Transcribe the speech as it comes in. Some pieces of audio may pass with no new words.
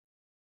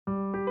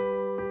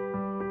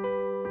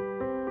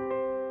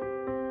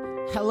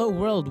Hello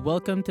world,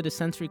 welcome to the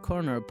Sensory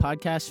Corner, a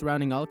podcast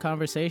surrounding all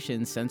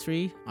conversations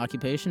sensory,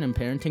 occupation, and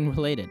parenting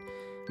related.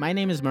 My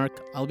name is Mark,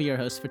 I'll be your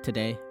host for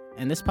today,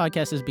 and this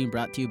podcast is being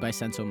brought to you by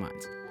Senso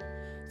Minds.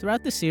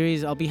 Throughout this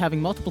series, I'll be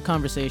having multiple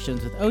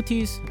conversations with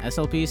OTs,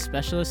 SLPs,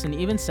 specialists, and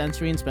even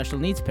sensory and special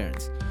needs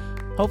parents.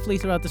 Hopefully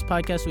throughout this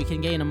podcast we can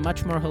gain a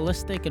much more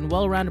holistic and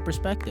well-rounded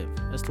perspective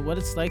as to what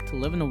it's like to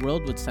live in a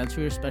world with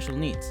sensory or special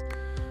needs.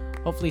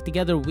 Hopefully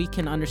together we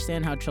can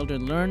understand how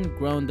children learn,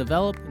 grow, and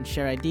develop, and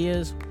share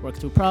ideas, work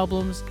through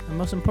problems, and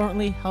most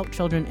importantly, help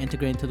children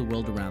integrate into the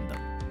world around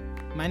them.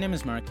 My name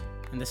is Mark,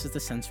 and this is the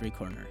Sensory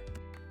Corner.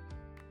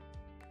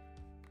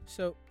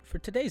 So, for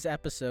today's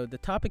episode, the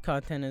topic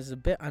content is a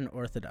bit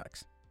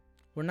unorthodox.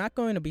 We're not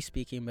going to be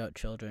speaking about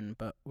children,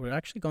 but we're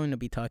actually going to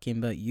be talking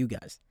about you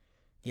guys.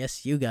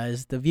 Yes, you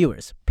guys, the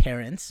viewers,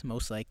 parents,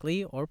 most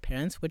likely, or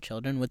parents with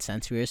children with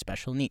sensory or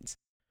special needs.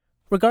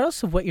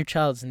 Regardless of what your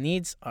child's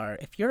needs are,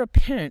 if you're a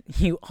parent,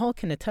 you all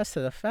can attest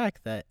to the fact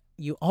that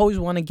you always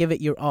want to give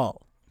it your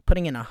all,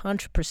 putting in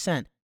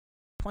 100%,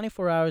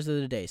 24 hours of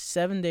the day,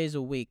 7 days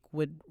a week,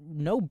 with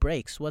no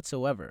breaks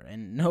whatsoever,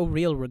 and no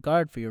real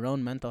regard for your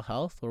own mental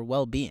health or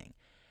well-being.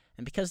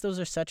 And because those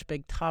are such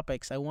big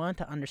topics, I want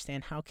to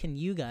understand how can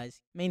you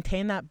guys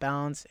maintain that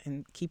balance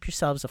and keep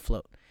yourselves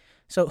afloat.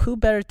 So who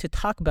better to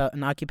talk about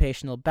an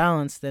occupational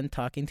balance than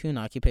talking to an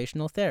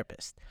occupational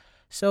therapist?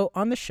 So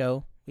on the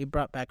show, we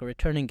brought back a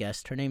returning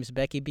guest. Her name is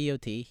Becky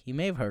B.O.T. You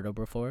may have heard her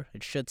before.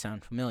 It should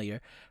sound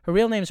familiar. Her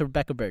real name is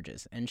Rebecca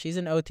Burgess, and she's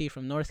an OT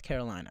from North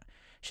Carolina.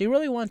 She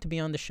really wanted to be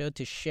on the show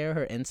to share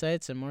her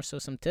insights and more so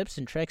some tips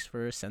and tricks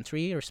for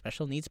sensory or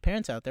special needs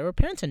parents out there, or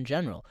parents in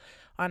general,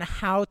 on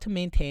how to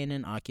maintain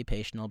an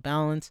occupational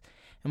balance,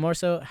 and more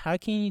so, how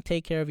can you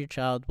take care of your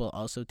child while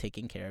also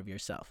taking care of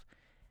yourself.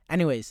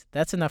 Anyways,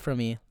 that's enough from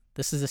me.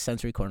 This is the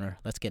Sensory Corner.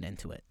 Let's get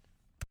into it.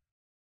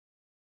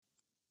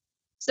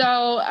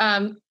 So,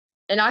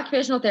 in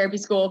occupational therapy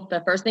school,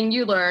 the first thing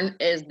you learn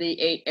is the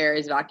 8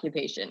 areas of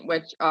occupation,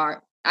 which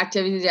are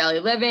activities of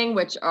daily living,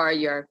 which are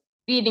your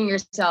feeding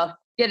yourself,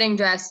 getting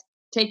dressed,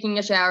 taking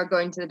a shower,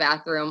 going to the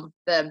bathroom,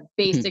 the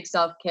basic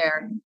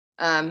self-care,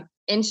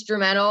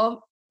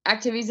 instrumental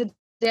activities of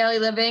daily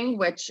living,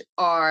 which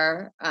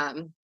are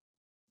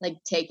like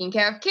taking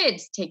care of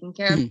kids, taking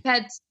care of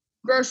pets,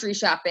 grocery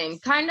shopping,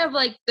 kind of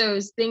like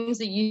those things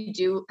that you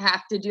do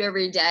have to do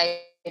every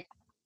day,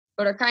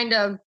 but are kind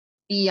of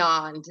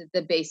beyond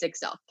the basic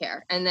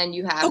self-care. And then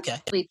you have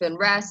sleep and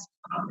rest,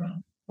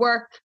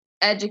 work,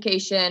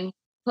 education,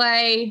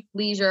 play,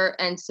 leisure,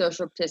 and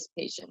social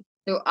participation.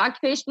 So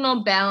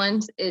occupational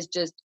balance is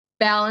just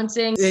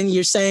balancing. And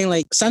you're saying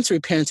like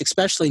sensory parents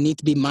especially need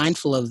to be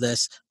mindful of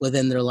this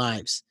within their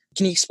lives.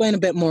 Can you explain a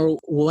bit more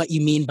what you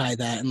mean by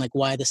that and like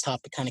why this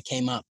topic kind of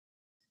came up?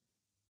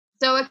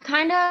 So it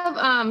kind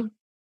of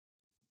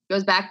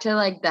goes back to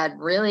like that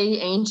really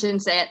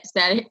ancient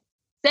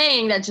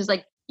saying that's just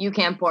like, you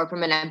can't pour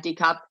from an empty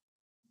cup.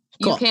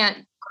 You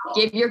can't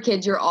give your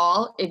kids your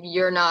all if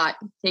you're not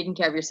taking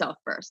care of yourself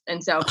first.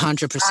 And so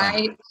 100%.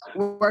 I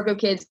work with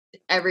kids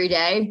every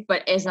day,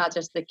 but it's not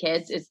just the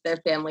kids, it's their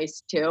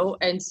families too.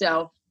 And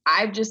so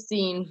I've just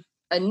seen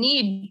a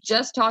need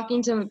just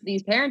talking to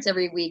these parents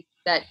every week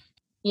that,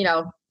 you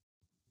know,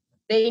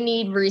 they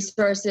need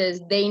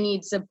resources, they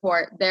need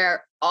support.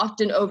 They're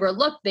often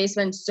overlooked. They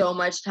spend so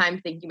much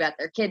time thinking about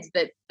their kids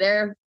that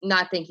they're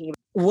not thinking about.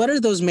 What are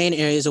those main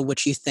areas of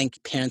which you think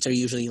parents are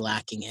usually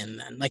lacking in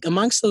then? Like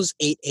amongst those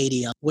 8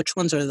 ADL, which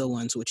ones are the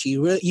ones which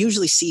you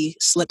usually see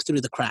slip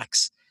through the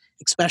cracks,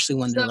 especially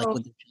when they're like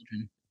with the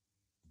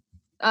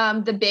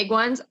children? The big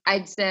ones,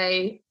 I'd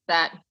say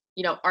that,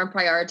 you know, aren't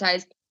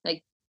prioritized.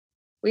 Like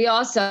we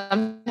all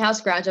somehow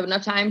scrounge up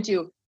enough time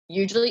to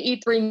usually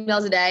eat 3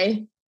 meals a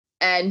day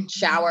and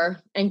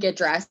shower and get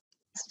dressed.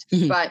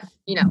 But,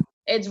 you know,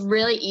 it's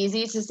really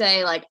easy to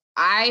say like,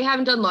 I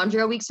haven't done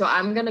laundry all week, so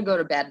I'm going to go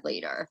to bed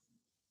later.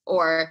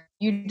 Or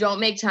you don't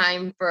make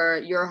time for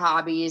your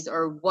hobbies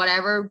or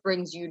whatever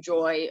brings you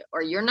joy,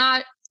 or you're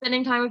not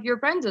spending time with your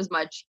friends as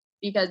much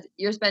because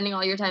you're spending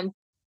all your time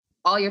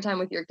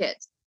with your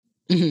kids.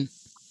 Mm-hmm.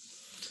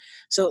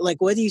 So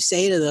like, what do you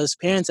say to those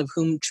parents of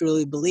whom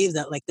truly believe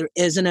that like there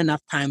isn't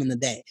enough time in the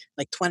day?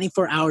 Like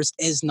 24 hours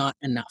is not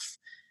enough.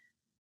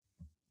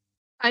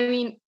 I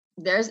mean,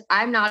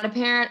 I'm not a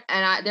parent,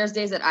 and there's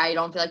days that I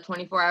don't feel like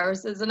 24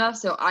 hours is enough.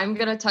 So I'm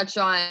going to touch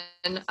on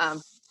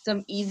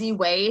some easy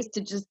ways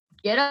to just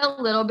get a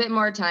little bit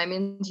more time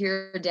into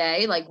your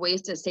day, like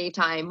ways to save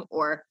time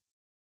or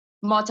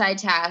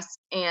multitask,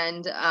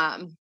 and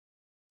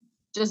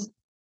just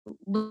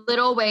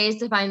little ways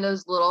to find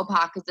those little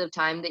pockets of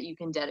time that you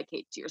can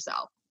dedicate to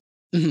yourself.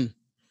 Mm-hmm.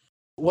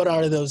 What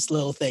are those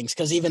little things?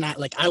 Because even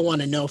I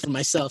want to know for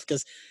myself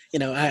because, you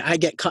know, I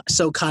get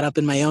so caught up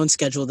in my own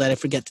schedule that I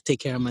forget to take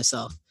care of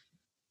myself.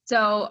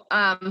 So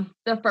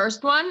the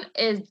first one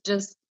is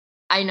just,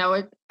 I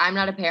know I'm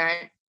not a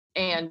parent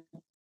and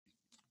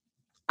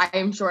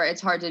I'm sure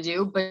it's hard to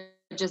do, but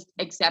just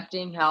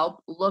accepting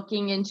help,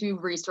 looking into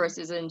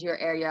resources into your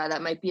area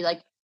that might be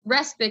like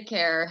respite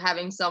care,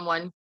 having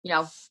someone, you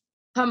know,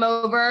 come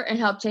over and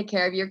help take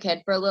care of your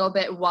kid for a little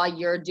bit while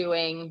you're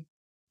doing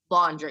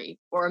laundry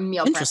or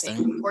meal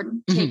prepping or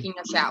taking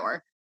a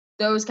shower,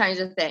 those kinds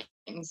of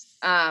things.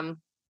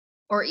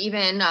 Or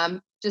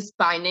even just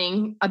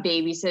finding a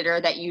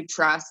babysitter that you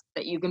trust,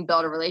 that you can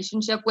build a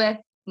relationship with,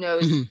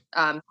 knows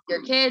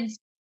your kids.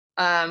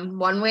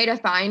 One way to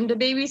find a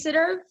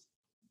babysitter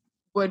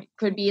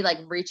could be like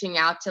reaching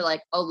out to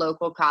like a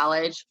local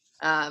college.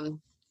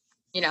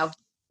 You know,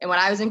 and when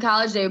I was in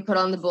college, they would put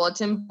on the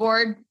bulletin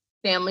board,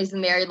 families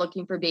in the area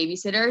looking for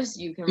babysitters.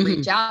 You can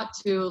reach out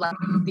to like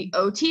the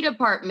OT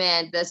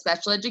department, the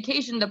special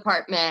education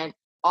department,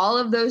 all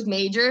of those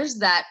majors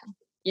that,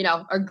 you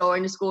know, are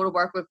going to school to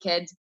work with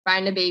kids.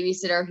 Find a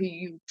babysitter who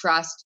you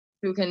trust,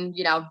 who can,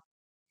 you know,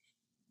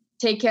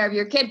 take care of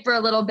your kid for a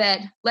little bit,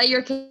 let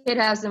your kid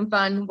have some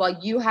fun while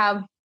you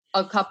have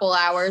a couple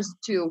hours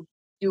to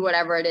do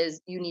whatever it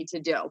is you need to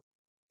do.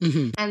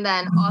 And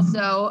then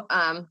also,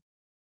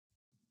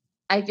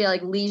 I feel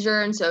like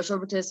leisure and social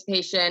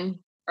participation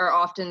are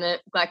often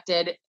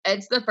neglected.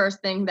 It's the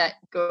first thing that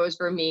goes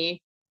for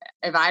me.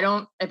 If I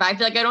feel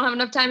like I don't have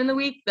enough time in the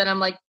week, then I'm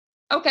like,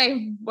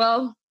 okay,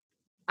 well,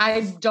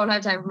 I don't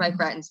have time for my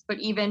friends. But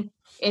even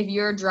if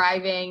you're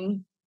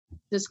driving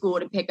to school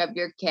to pick up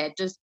your kid,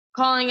 just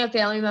calling a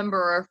family member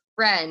or a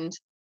friend,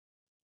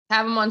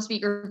 have them on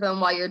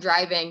speakerphone while you're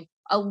driving,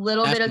 a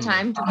little bit of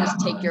time to just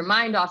take your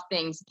mind off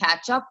things,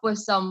 catch up with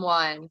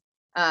someone.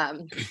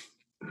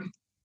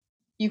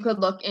 You could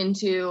look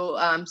into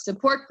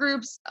support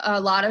groups.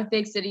 A lot of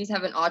big cities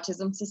have an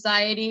autism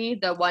society.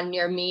 The one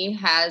near me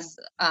has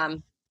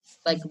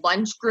like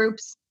lunch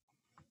groups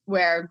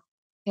where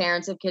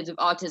parents of kids with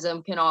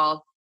autism can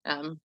all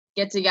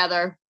get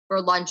together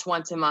for lunch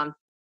once a month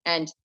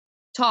and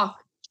talk,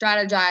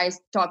 strategize,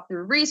 talk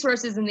through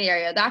resources in the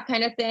area, that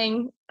kind of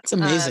thing. That's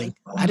amazing.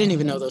 I didn't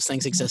even know those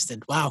things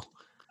existed. Wow.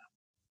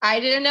 I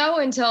didn't know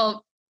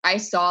until I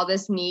saw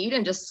this need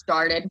and just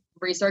started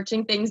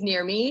researching things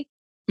near me.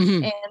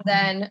 And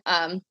then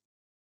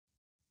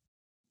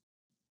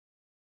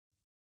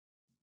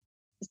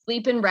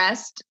sleep and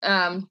rest.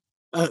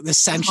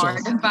 Essential.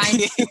 Hard to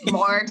find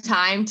more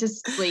time to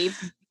sleep.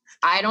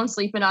 I don't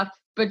sleep enough,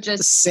 but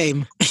just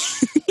same.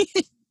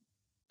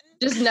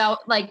 Just know,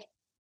 like,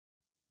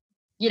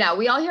 you know,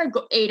 we all hear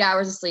 8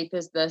 hours of sleep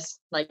is this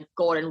like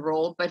golden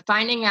rule, but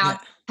finding out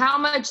how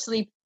much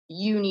sleep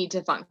you need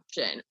to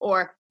function,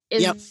 or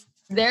is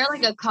there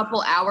like a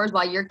couple hours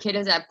while your kid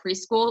is at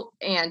preschool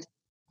and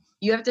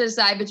you have to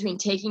decide between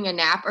taking a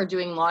nap or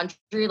doing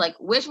laundry, like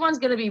which one's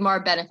going to be more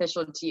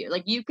beneficial to you?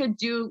 Like you could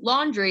do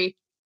laundry,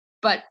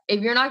 but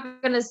if you're not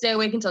going to stay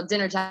awake until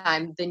dinner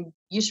time, then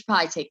you should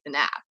probably take the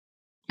nap.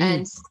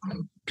 And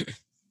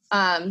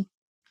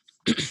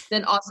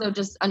then also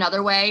just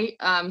another way,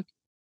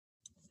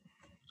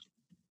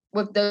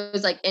 with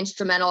those like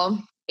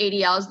instrumental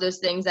ADLs, those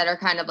things that are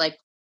kind of like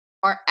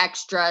our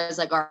extras,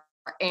 like our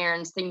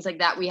errands, things like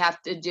that we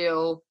have to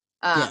do.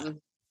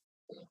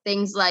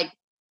 Things like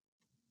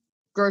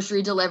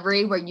grocery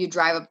delivery where you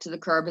drive up to the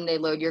curb and they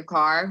load your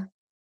car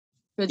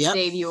could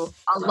save you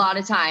a lot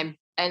of time.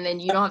 And then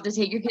you don't have to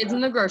take your kids in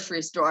the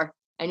grocery store.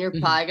 And you're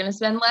probably going to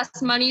spend less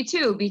money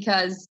too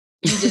because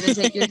you didn't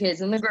take your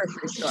kids in the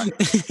grocery store.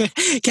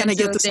 Can I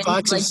get this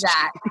box like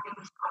that?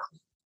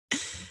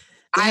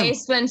 Damn. I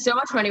spend so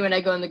much money when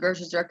I go in the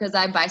grocery store because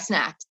I buy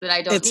snacks that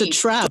I don't need. It's a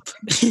trap.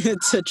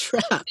 It's a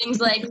trap.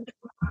 Things like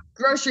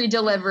grocery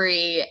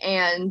delivery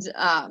and,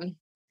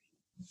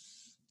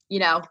 you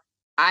know,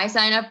 I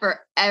sign up for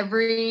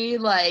every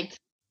like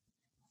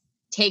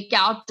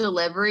takeout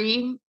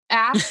delivery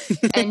app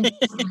and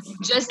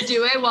just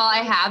do it while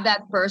I have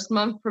that first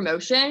month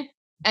promotion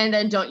and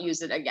then don't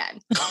use it again.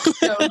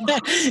 So,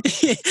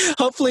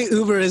 hopefully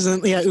Uber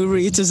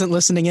Eats isn't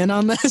listening in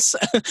on this.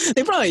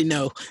 They probably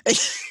know.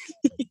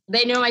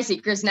 They know my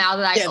secrets now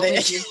that I only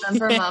use them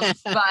for a month.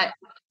 But,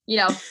 you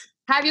know,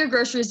 have your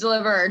groceries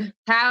delivered,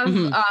 have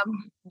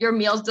your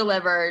meals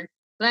delivered.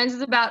 Sometimes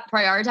it's about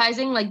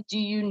prioritizing, like, do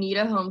you need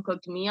a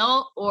home-cooked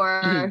meal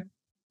or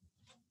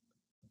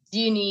do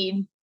you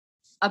need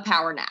a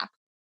power nap?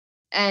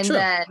 And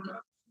then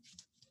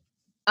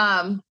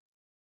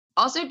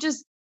also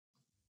just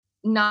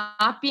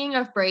not being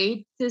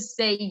afraid to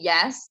say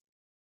yes.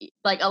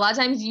 Like, a lot of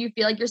times you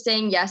feel like you're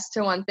saying yes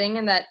to one thing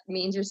and that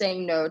means you're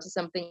saying no to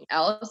something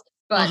else.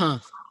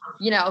 But,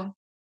 you know,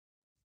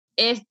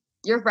 if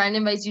your friend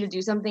invites you to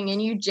do something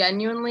and you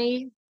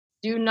genuinely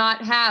do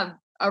not have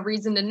a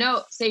reason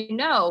to say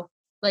no,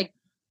 like,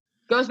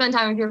 go spend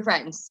time with your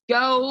friends,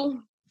 go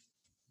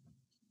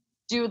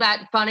do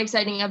that fun,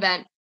 exciting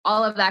event,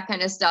 all of that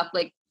kind of stuff.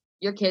 Like,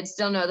 your kids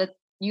still know that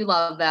you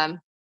love them.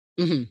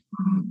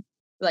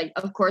 Like,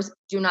 of course,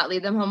 do not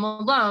leave them home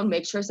alone.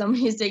 Make sure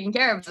somebody's taking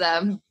care of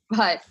them.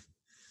 But,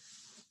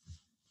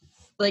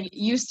 like,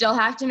 you still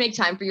have to make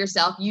time for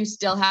yourself. You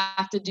still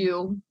have to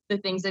do the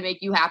things that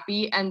make you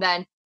happy. And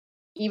then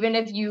even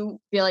if you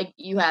feel like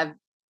you have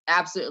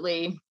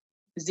absolutely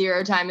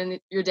zero time in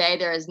your day,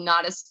 there is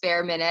not a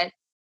spare minute,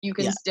 you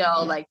can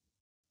still like,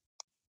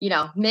 you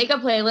know, make a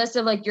playlist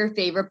of like your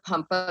favorite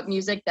pump up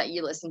music that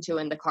you listen to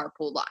in the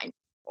carpool line.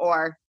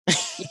 or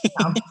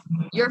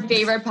your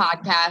favorite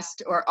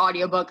podcast or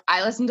audiobook.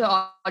 I listen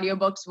to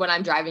audiobooks when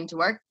I'm driving to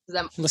work because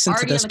I'm Listen to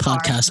already this in the car.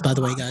 podcast, by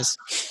the way, guys.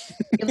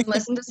 You can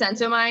listen to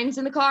Senso Minds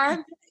in the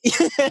car.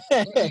 You're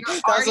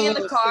already in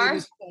the car.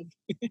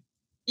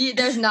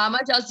 There's not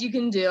much else you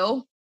can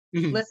do.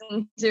 Mhm.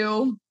 Listen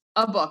to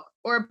a book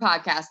or a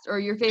podcast or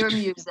your favorite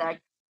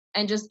music,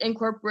 and just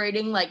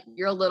incorporating like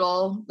your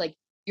little, like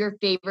your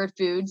favorite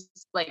foods.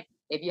 Like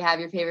if you have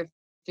your favorite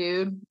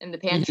food in the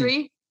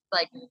pantry,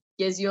 like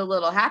gives you a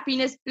little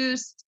happiness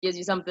boost, gives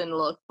you something to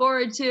look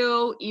forward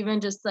to.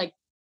 Even just like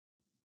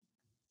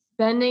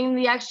spending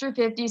the extra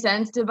 50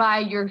 cents to buy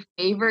your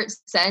favorite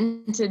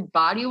scented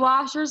body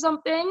wash or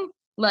something,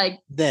 like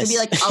to be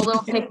like a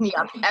little pick me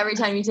up every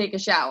time you take a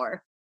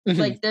shower.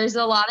 Like there's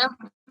a lot of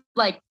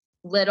like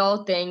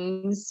little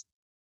things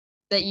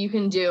that you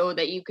can do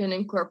that you can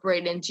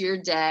incorporate into your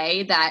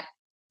day that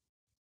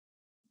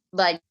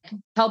like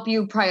help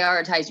you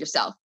prioritize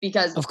yourself,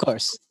 because Of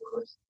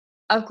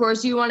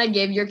course you want to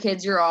give your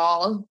kids your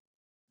all,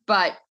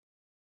 but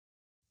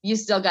you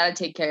still got to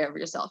take care of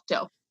yourself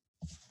too.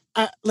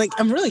 Like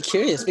I'm really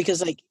curious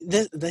because like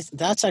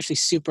that's actually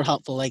super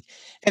helpful. Like,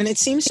 and it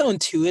seems so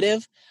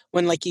intuitive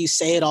when like you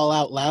say it all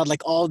out loud,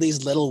 like all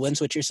these little wins,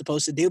 what you're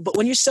supposed to do. But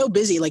when you're so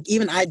busy, like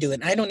even I do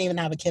it. I don't even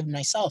have a kid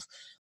myself.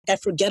 I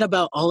forget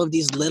about all of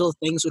these little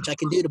things which I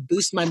can do to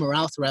boost my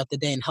morale throughout the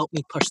day and help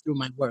me push through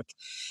my work.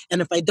 And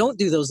if I don't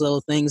do those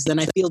little things, then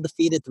I feel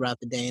defeated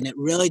throughout the day, and it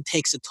really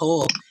takes a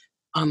toll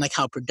on like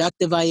how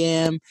productive I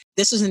am.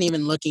 This isn't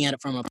even looking at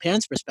it from a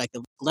parent's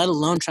perspective, let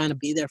alone trying to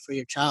be there for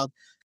your child.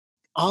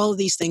 All of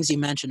these things you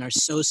mentioned are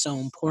so, so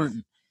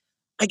important.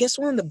 I guess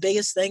one of the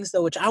biggest things,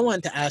 though, which I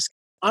wanted to ask,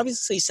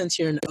 obviously, since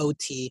you're an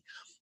OT,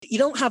 you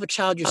don't have a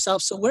child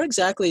yourself. So where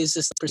exactly is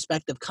this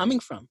perspective coming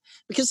from?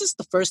 Because this is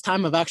the first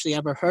time I've actually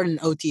ever heard an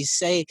OT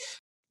say,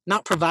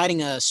 not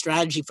providing a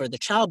strategy for the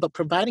child, but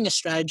providing a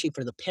strategy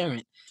for the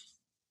parent.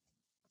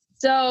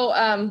 So,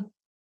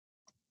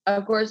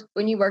 of course,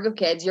 when you work with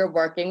kids, you're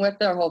working with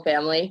their whole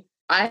family.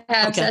 I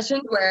have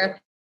sessions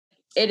where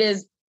it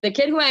is the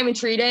kid who I'm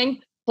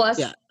treating plus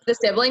the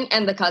sibling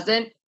and the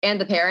cousin and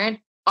the parent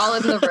all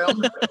in the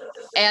room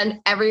and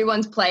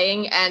everyone's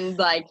playing, and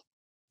like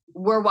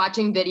we're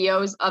watching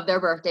videos of their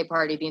birthday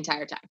party the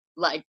entire time.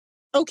 Like,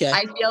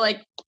 I feel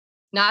like,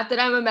 not that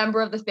I'm a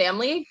member of the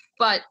family,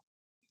 but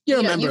you're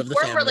a member of the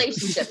family. You form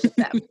relationships with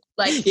them.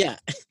 Like,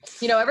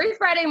 every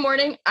Friday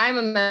morning, I'm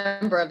a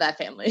member of that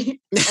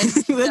family.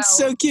 That's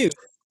so cute.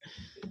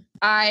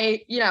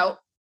 I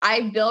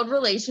build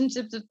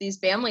relationships with these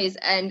families,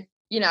 and,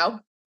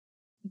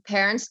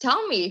 parents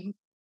tell me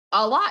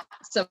a lot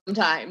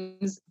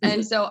sometimes.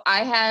 And so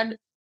I had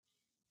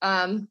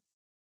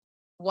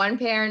one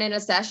parent in a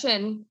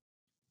session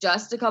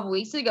just a couple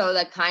weeks ago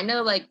that kind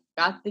of like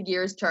got the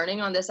gears turning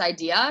on this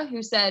idea,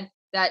 who said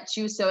that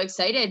she was so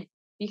excited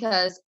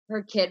because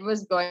her kid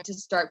was going to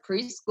start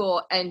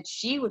preschool and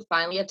she would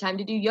finally have time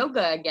to do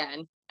yoga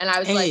again. And I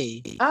was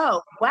like,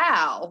 oh,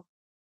 wow.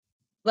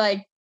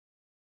 Like,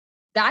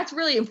 that's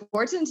really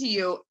important to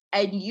you.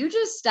 And you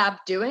just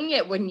stopped doing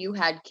it when you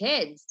had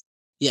kids.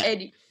 Yeah.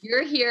 And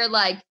you're here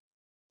like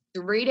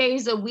 3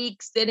 days a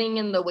week sitting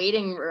in the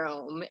waiting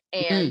room,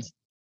 and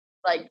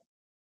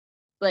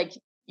like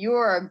you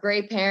are a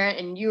great parent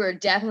and you are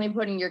definitely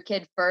putting your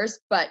kid first,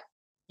 but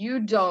you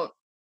don't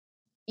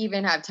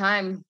even have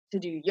time to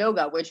do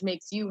yoga, which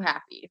makes you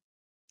happy.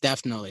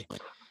 Definitely.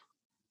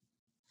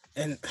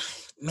 And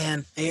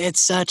man, it's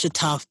such a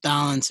tough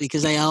balance,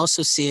 because I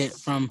also see it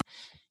from,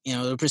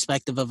 the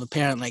perspective of a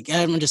parent. Like,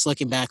 I'm just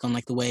looking back on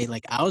like the way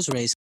like I was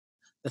raised,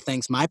 the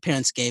things my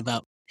parents gave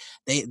up.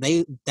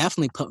 They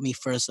definitely put me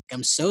first. Like,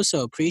 I'm so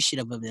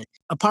appreciative of it.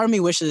 A part of me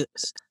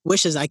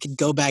wishes I could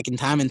go back in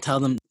time and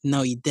tell them,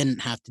 no, you didn't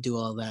have to do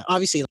all that.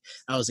 Obviously,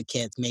 I was a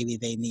kid. Maybe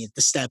they needed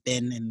to step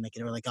in and like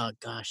they were like, oh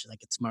gosh, like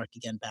it's Mark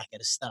again back at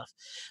his stuff.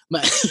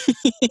 But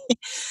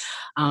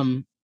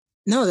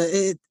no,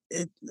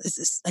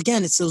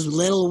 it's those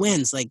little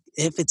wins. Like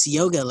if it's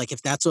yoga, like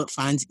if that's what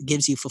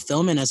gives you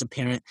fulfillment as a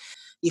parent,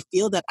 you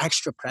feel that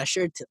extra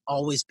pressure to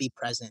always be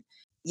present.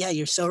 Yeah,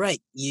 you're so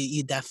right.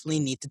 You definitely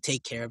need to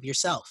take care of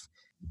yourself.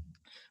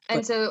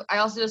 And so I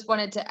also just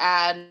wanted to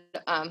add,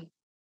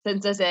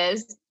 since this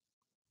is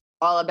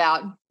all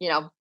about,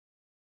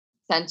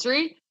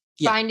 sensory,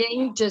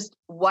 finding just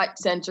what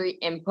sensory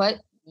input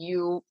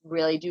you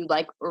really do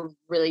like or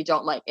really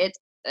don't like. It's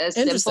as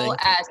simple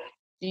as,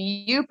 do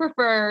you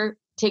prefer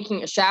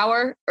taking a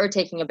shower or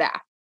taking a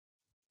bath?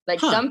 Like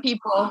some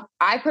people,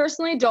 I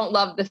personally don't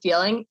love the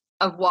feeling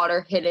of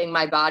water hitting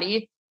my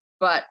body,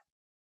 but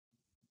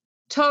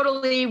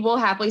totally will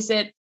happily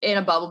sit in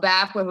a bubble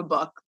bath with a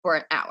book for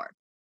an hour.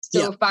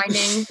 So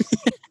finding,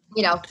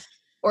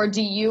 or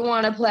do you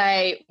want to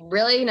play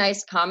really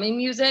nice calming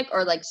music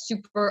or like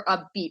super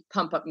upbeat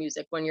pump up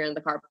music when you're in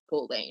the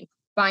carpool lane?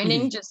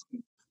 Finding just,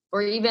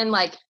 or even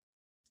like,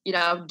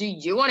 do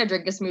you want to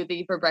drink a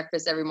smoothie for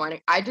breakfast every morning?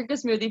 I drink a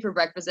smoothie for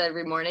breakfast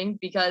every morning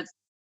because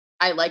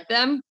I like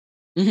them.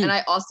 And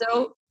I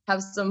also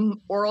have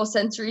some oral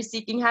sensory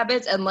seeking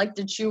habits and like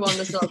to chew on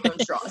the silicone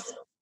straws.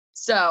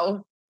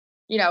 So,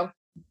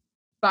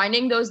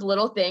 finding those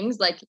little things,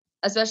 like,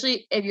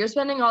 especially if you're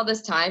spending all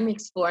this time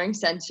exploring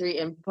sensory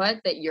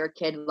input that your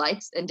kid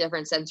likes and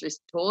different sensory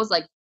tools,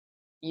 like,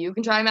 you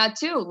can try them out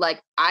too.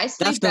 Like, I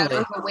sleep better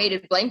Definitely. with a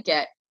weighted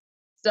blanket.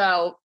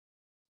 So,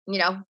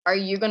 are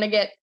you going to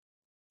get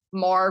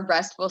more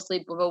restful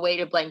sleep with a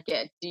weighted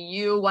blanket? Do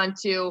you want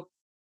to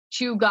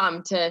chew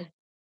gum to,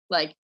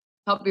 like,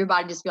 help your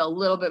body just feel a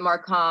little bit more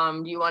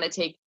calm? Do you want to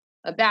take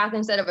a bath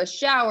instead of a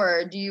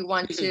shower? Do you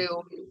want to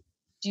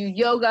do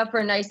yoga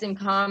for nice and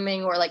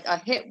calming, or like a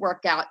HIIT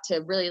workout to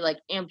really like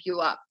amp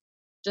you up?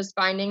 Just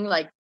finding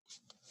like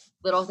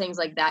little things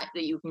like that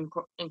you can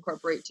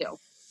incorporate too.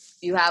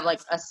 If you have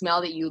like a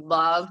smell that you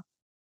love,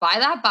 buy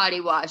that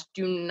body wash.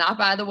 Do not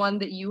buy the one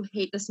that you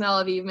hate the smell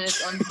of, even if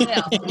it's on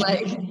sale.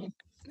 Like,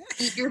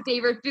 eat your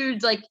favorite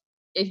foods. Like,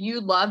 if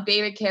you love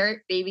baby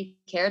carrots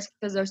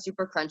because they're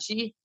super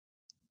crunchy,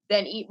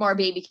 then eat more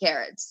baby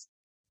carrots.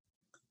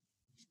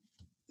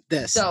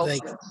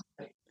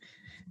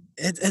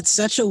 It's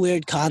such a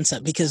weird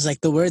concept, because like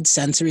the word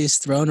sensory is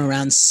thrown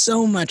around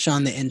so much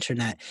on the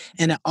internet,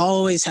 and it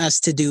always has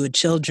to do with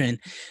children.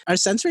 Our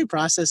sensory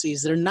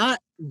processes, they're not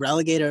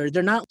relegated, or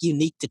they're not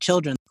unique to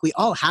children. We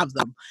all have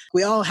them.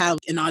 We all have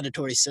an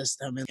auditory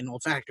system and an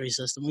olfactory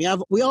system. We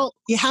have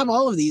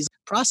all of these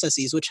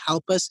processes which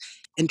help us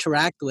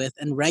interact with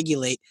and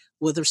regulate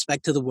with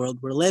respect to the world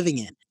we're living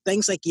in.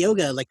 Things like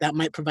yoga, like that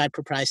might provide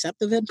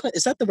proprioceptive input.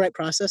 Is that the right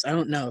process? I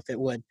don't know if it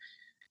would.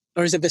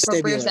 Or is it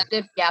vestibular?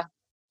 Proprioceptive, yeah.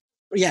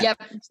 Yeah.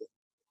 Yep.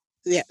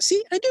 Yeah.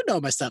 See, I do know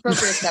my stuff.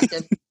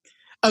 Proprioceptive.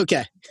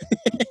 Okay.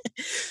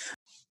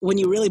 When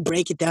you really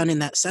break it down in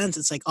that sense,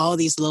 it's like all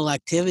these little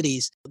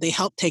activities, they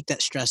help take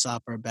that stress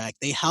off our back.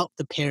 They help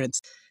the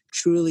parents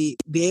truly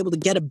be able to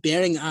get a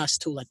bearing as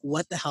to like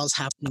what the hell's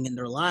happening in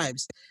their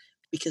lives,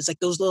 because like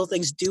those little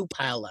things do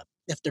pile up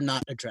if they're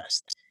not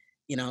addressed.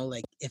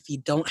 Like if you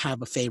don't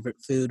have a favorite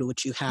food,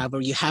 which you have,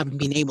 or you haven't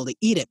been able to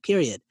eat it,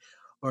 period.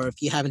 Or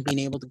if you haven't been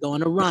able to go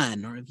on a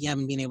run, or if you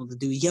haven't been able to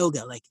do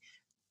yoga, like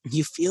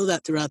you feel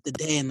that throughout the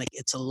day, and like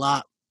it's a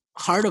lot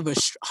harder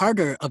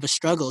of a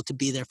struggle to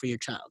be there for your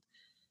child.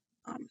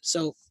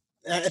 So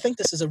I think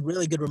this is a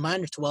really good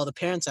reminder to all the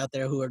parents out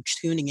there who are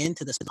tuning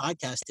into this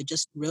podcast to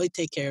just really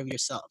take care of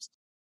yourselves.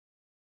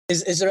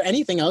 Is there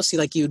anything else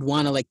you'd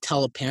want to like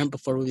tell a parent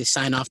before we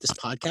sign off this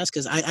podcast?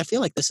 Because I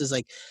feel like this is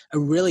like a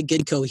really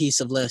good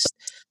cohesive list,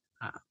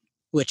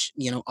 which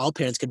all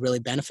parents could really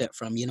benefit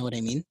from. You know what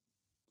I mean?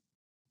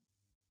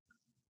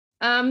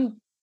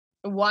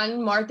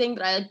 One more thing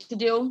that I like to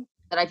do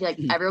that I feel like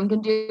everyone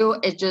can do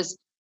is just,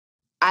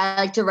 I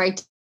like to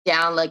write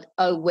down like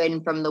a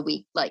win from the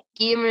week. Like,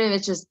 even if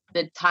it's just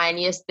the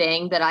tiniest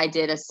thing that I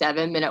did a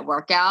 7-minute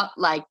workout,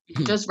 like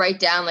just write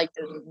down like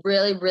the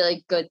really,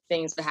 really good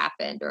things that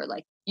happened, or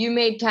like you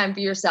made time for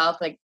yourself.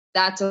 Like,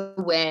 that's a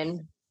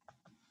win.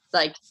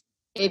 Like,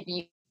 if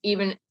you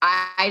even,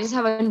 I just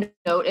have a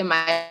note in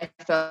my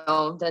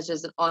phone that's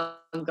just an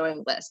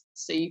ongoing list.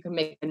 So you can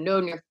make a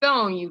note in your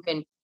phone, you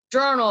can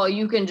journal,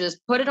 you can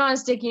just put it on a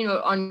sticky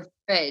note on your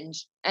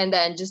fridge, and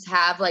then just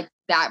have like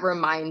that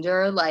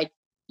reminder, like,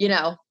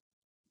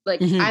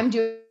 I'm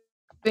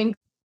doing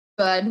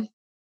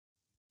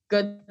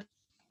good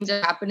things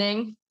are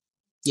happening.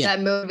 Yeah.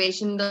 That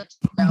motivation that's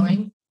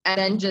growing. And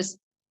then just,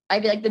 I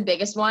feel like the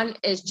biggest one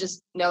is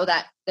just know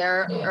that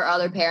there are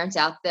other parents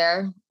out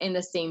there in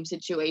the same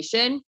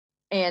situation.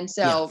 And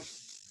so,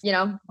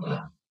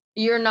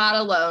 you're not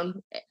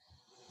alone.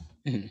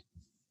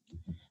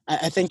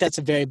 I think that's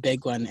a very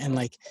big one. And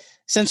like,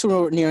 since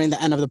we're nearing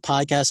the end of the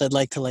podcast, I'd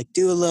like to like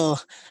do a little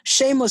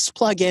shameless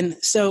plug-in.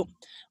 So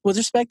with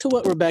respect to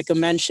what Rebecca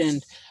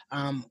mentioned,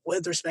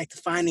 with respect to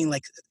finding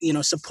like,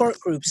 support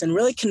groups and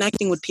really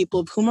connecting with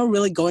people whom are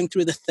really going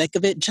through the thick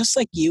of it, just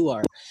like you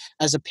are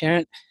as a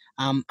parent.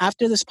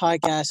 After this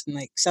podcast, and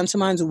like Sense of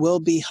Minds will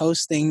be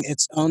hosting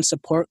its own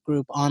support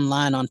group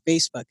online on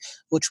Facebook,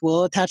 which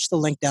we'll attach the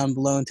link down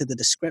below into the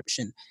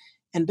description.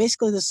 And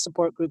basically this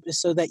support group is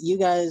so that you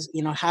guys,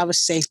 have a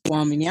safe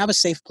forum and you have a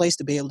safe place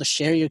to be able to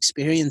share your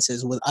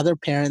experiences with other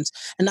parents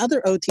and other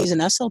OTs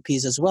and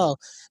SLPs as well,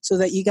 so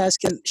that you guys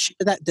can share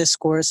that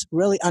discourse,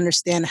 really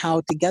understand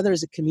how together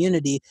as a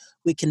community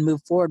we can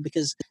move forward.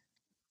 Because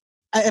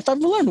if I've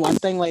learned one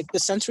thing, like the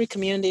sensory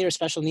community or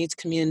special needs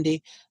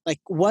community,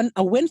 like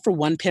a win for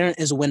one parent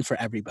is a win for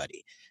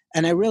everybody.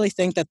 And I really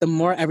think that the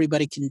more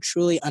everybody can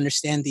truly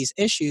understand these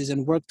issues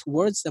and work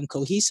towards them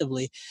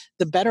cohesively,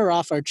 the better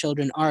off our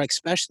children are,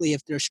 especially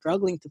if they're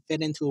struggling to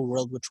fit into a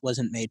world which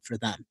wasn't made for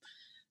them.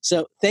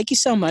 So thank you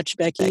so much,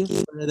 Becky,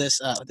 for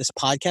this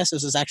podcast.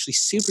 This was actually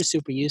super,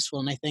 super useful.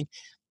 And I think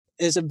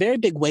is a very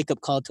big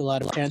wake-up call to a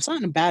lot of parents, not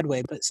in a bad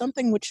way, but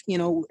something which,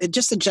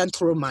 just a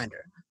gentle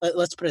reminder.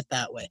 Let's put it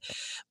that way.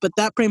 But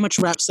that pretty much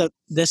wraps up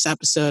this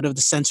episode of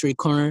the Sensory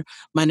Corner.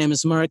 My name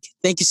is Mark.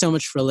 Thank you so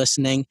much for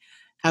listening.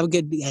 Have a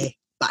good day.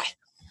 Bye.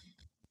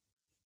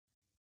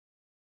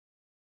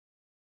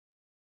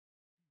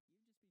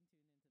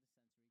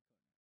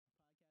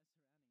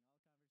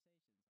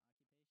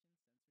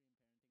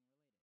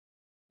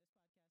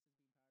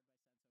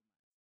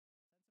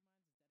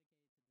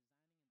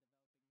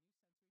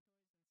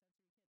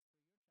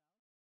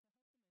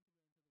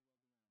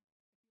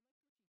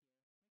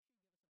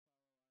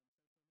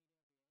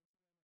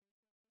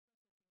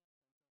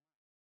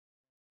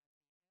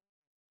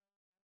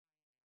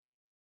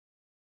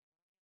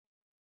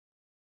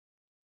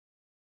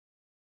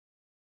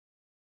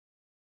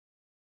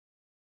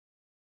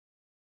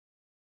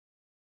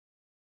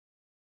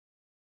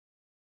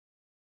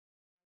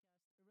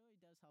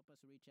 help us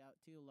reach out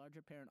to a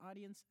larger parent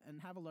audience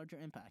and have a larger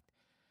impact.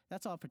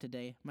 That's all for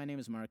today. My name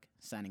is Mark,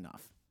 signing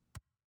off.